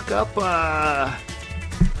just look up,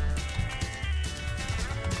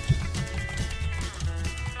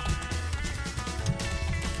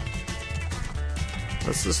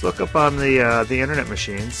 let's just look up on the internet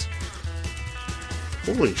machines.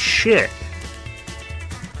 Holy shit.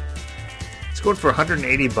 It's going for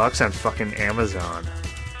 $180 on fucking Amazon.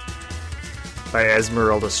 By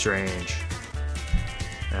Esmeralda Strange.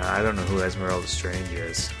 I don't know who Esmeralda Strange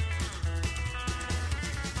is.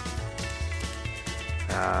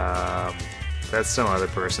 That's some other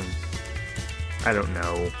person. I don't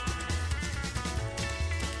know.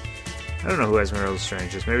 I don't know who Esmeralda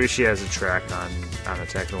Strange is. Maybe she has a track on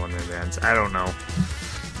Attack of the One-Man Bands. I don't know.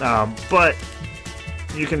 But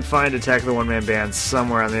you can find Attack of the One-Man Bands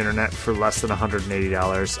somewhere on the internet for less than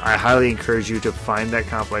 $180. I highly encourage you to find that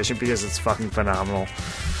compilation because it's fucking phenomenal.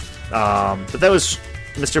 But that was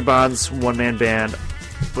Mr. Bond's one-man band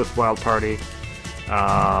with Wild Party.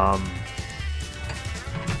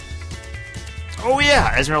 Oh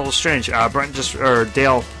yeah, Esmeralda Strange.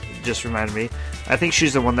 Dale just reminded me. I think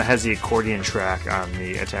she's the one that has the accordion track on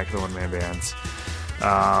the Attack of the One-Man Bands.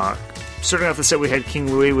 Starting off the set, we had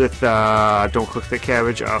King Louie with Don't Cook the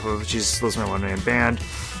Cabbage off of Jesus Loves My One-Man Band.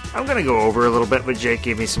 I'm going to go over a little bit, but Jake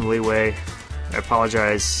gave me some leeway. I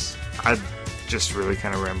apologize. I'm just really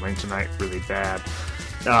kind of rambling tonight really bad.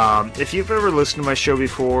 If you've ever listened to my show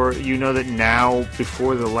before, you know that now,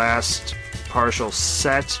 before the last partial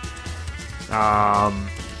set,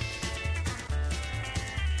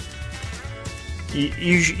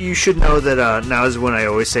 you should know that now is when I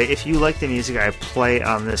always say, if you like the music I play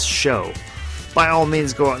on this show, by all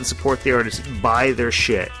means go out and support the artists, buy their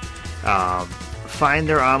shit. Find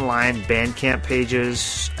their online Bandcamp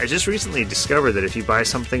pages. I just recently discovered that if you buy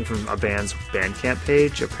something from a band's Bandcamp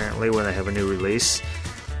page, apparently when they have a new release,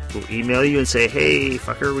 we'll email you and say, hey,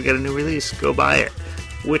 fucker, we got a new release, go buy it,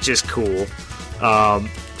 which is cool.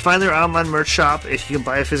 Find their online merch shop. If you can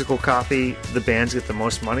buy a physical copy, the bands get the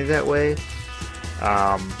most money that way.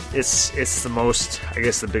 It's the most, I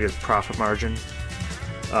guess, the biggest profit margin.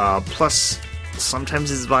 Plus,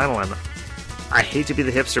 sometimes it's vinyl, and I hate to be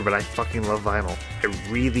the hipster, but I fucking love vinyl. I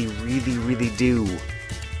really, really, really do.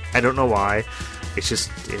 I don't know why. It just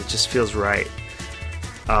feels right.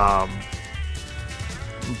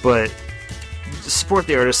 But support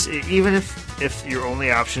the artists, even if your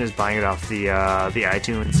only option is buying it off the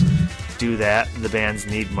iTunes. Do that. The bands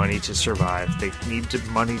need money to survive. They need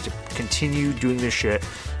money to continue doing this shit.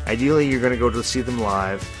 Ideally, you're going to go to see them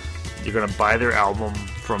live. You're going to buy their album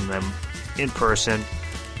from them in person,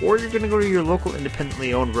 or you're going to go to your local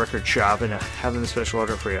independently owned record shop and have them a special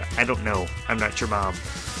order for you. I don't know. I'm not your mom.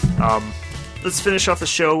 let's finish off the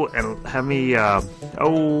show and have me.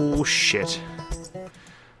 Oh shit!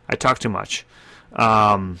 I talk too much.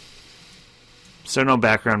 So no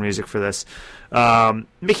background music for this.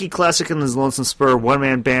 Mickey Classic and his Lonesome Spur,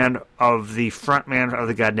 one-man band of the frontman of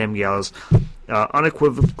the Goddamn Gallows.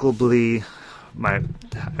 Unequivocally, I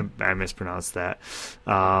mispronounced that.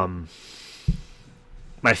 My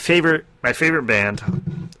favorite band,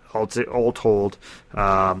 all told,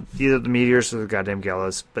 either the Meteors or the Goddamn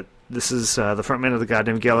Gallows. But this is the frontman of the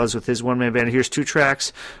Goddamn Gallows with his one-man band. Here's 2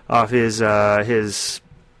 tracks off his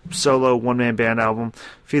solo one-man band album,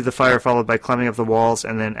 Feed the Fire, followed by Climbing Up the Walls,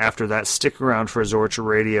 and then after that, stick around for Zorcha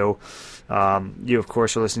Radio. You, of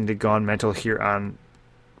course, are listening to Gone Mental here on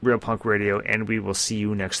Real Punk Radio, and we will see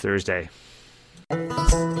you next Thursday.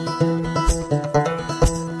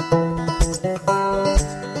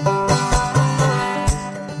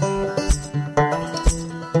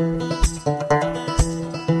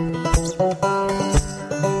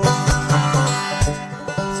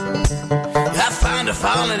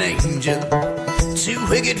 Fallen angel, too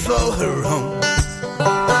wicked for her home.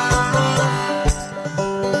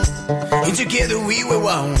 And together we will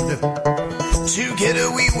wander, together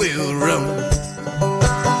we will roam.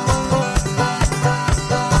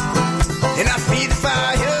 And I feed the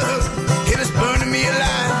fire, and it's burning me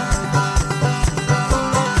alive.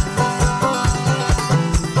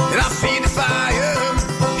 And I feed the fire,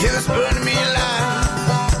 and it's burning me alive.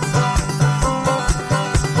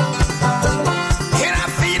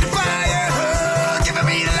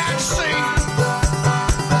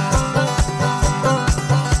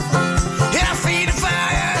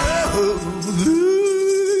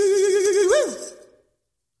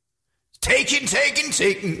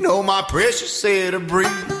 Taking all my precious air to breathe.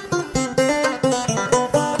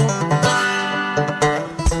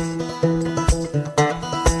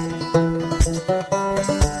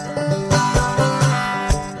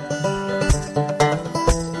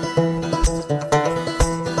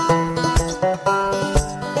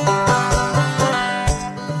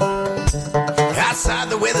 Outside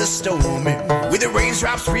the weather's stormy, with the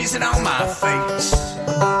raindrops freezing on my face.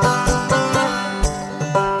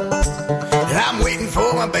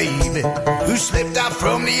 For my baby, who slipped out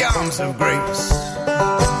from the arms of grace.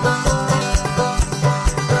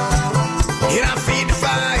 And I feed the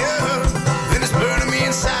fire, and it's burning me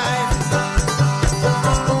inside.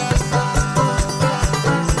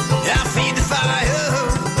 I feed the fire,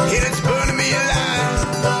 and it's burning me alive.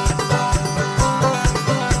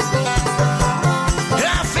 And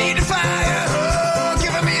I feed the fire,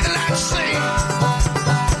 giving me the light to see.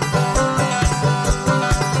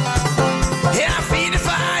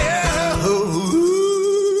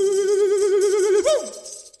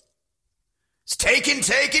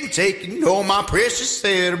 Taking all my precious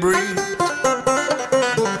air to breathe.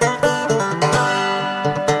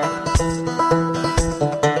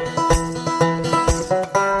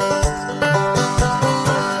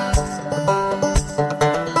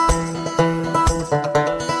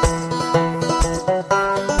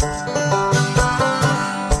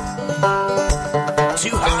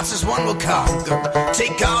 Two hearts as one will conquer.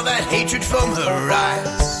 Take all that hatred from her eyes.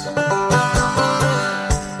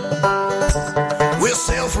 We'll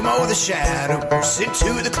sail from over the shadows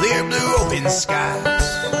into the clear blue open skies.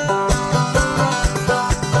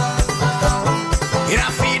 And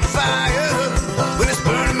I feed the fire when it's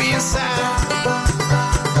burning me inside.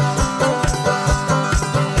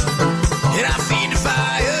 And I feed the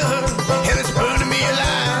fire and it's burning me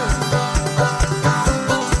alive.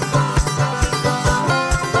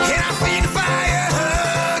 And I feed the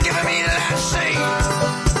fire, giving me the light to see.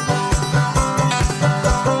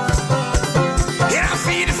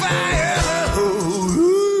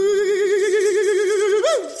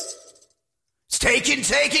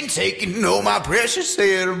 Taking all my precious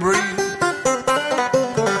air to breathe.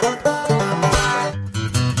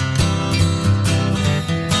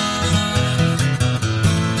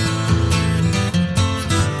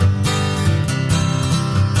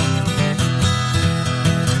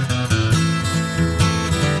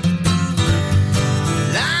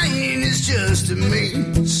 Lying is just a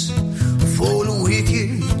means for the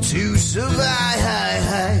wicked to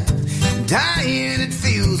survive. Dying, it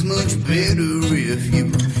feels much better if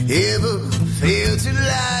you ever fail to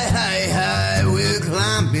lie. We're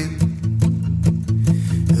climbing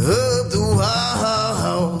up the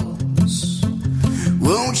walls.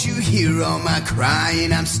 Won't you hear all my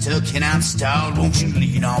crying? I'm stuck and I'm stalled. Won't you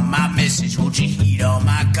lean on my message? Won't you heed all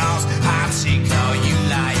my calls? I'll take all you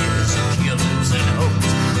liars and killers and hoes.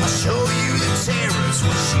 I'll show you the terrors,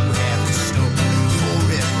 what you have in store.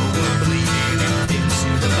 Forever we're bleeding and bit to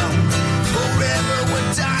the bone. Forever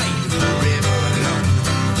we're dying, forever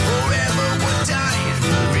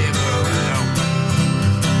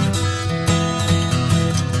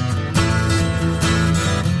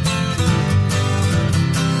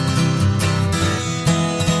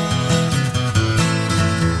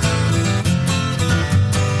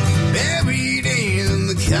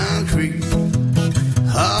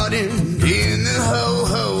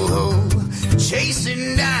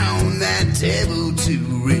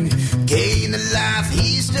the life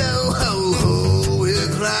he stole. Ho, ho, we're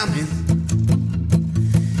climbing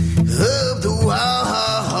up the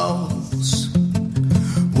walls.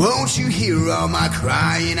 Won't you hear all my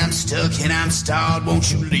crying? I'm stuck and I'm stalled.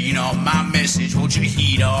 Won't you lean on my message? Won't you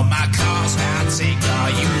heed all my calls? I'll take all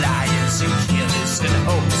you liars and killers and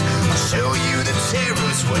hoes. I'll show you the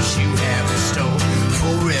terrors, what you have in store.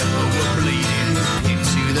 Forever we're bleeding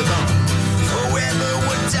into the bone. Forever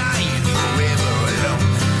we're dying, forever alone.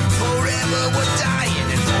 Forever we're dying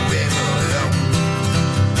and forever alone.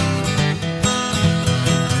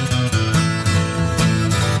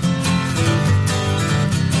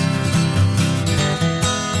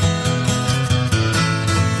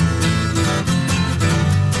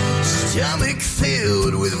 Stomach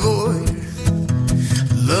filled with void,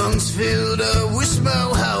 lungs filled up with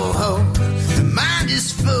smoke. Ho, ho. The mind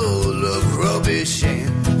is full of rubbish and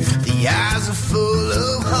the eyes are full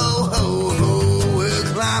of ho, ho, ho. We're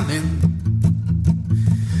climbing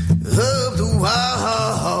up the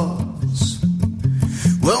walls.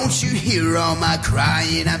 Won't you hear all my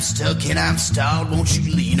crying? I'm stuck and I'm stalled. Won't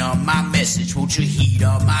you lean on my message? Won't you heed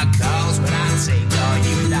all my calls? When I take all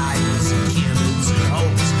you liars and killers and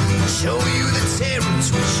hoes, I'll show you the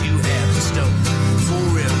terrors which you have in store.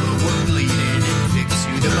 Forever we're bleeding and fix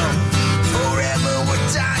you the bone. Forever we're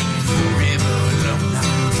dying, forever alone.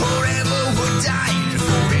 Forever we're dying,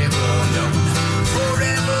 forever alone.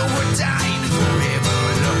 Forever we're dying, forever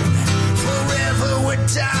alone. Forever we're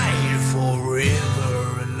dying.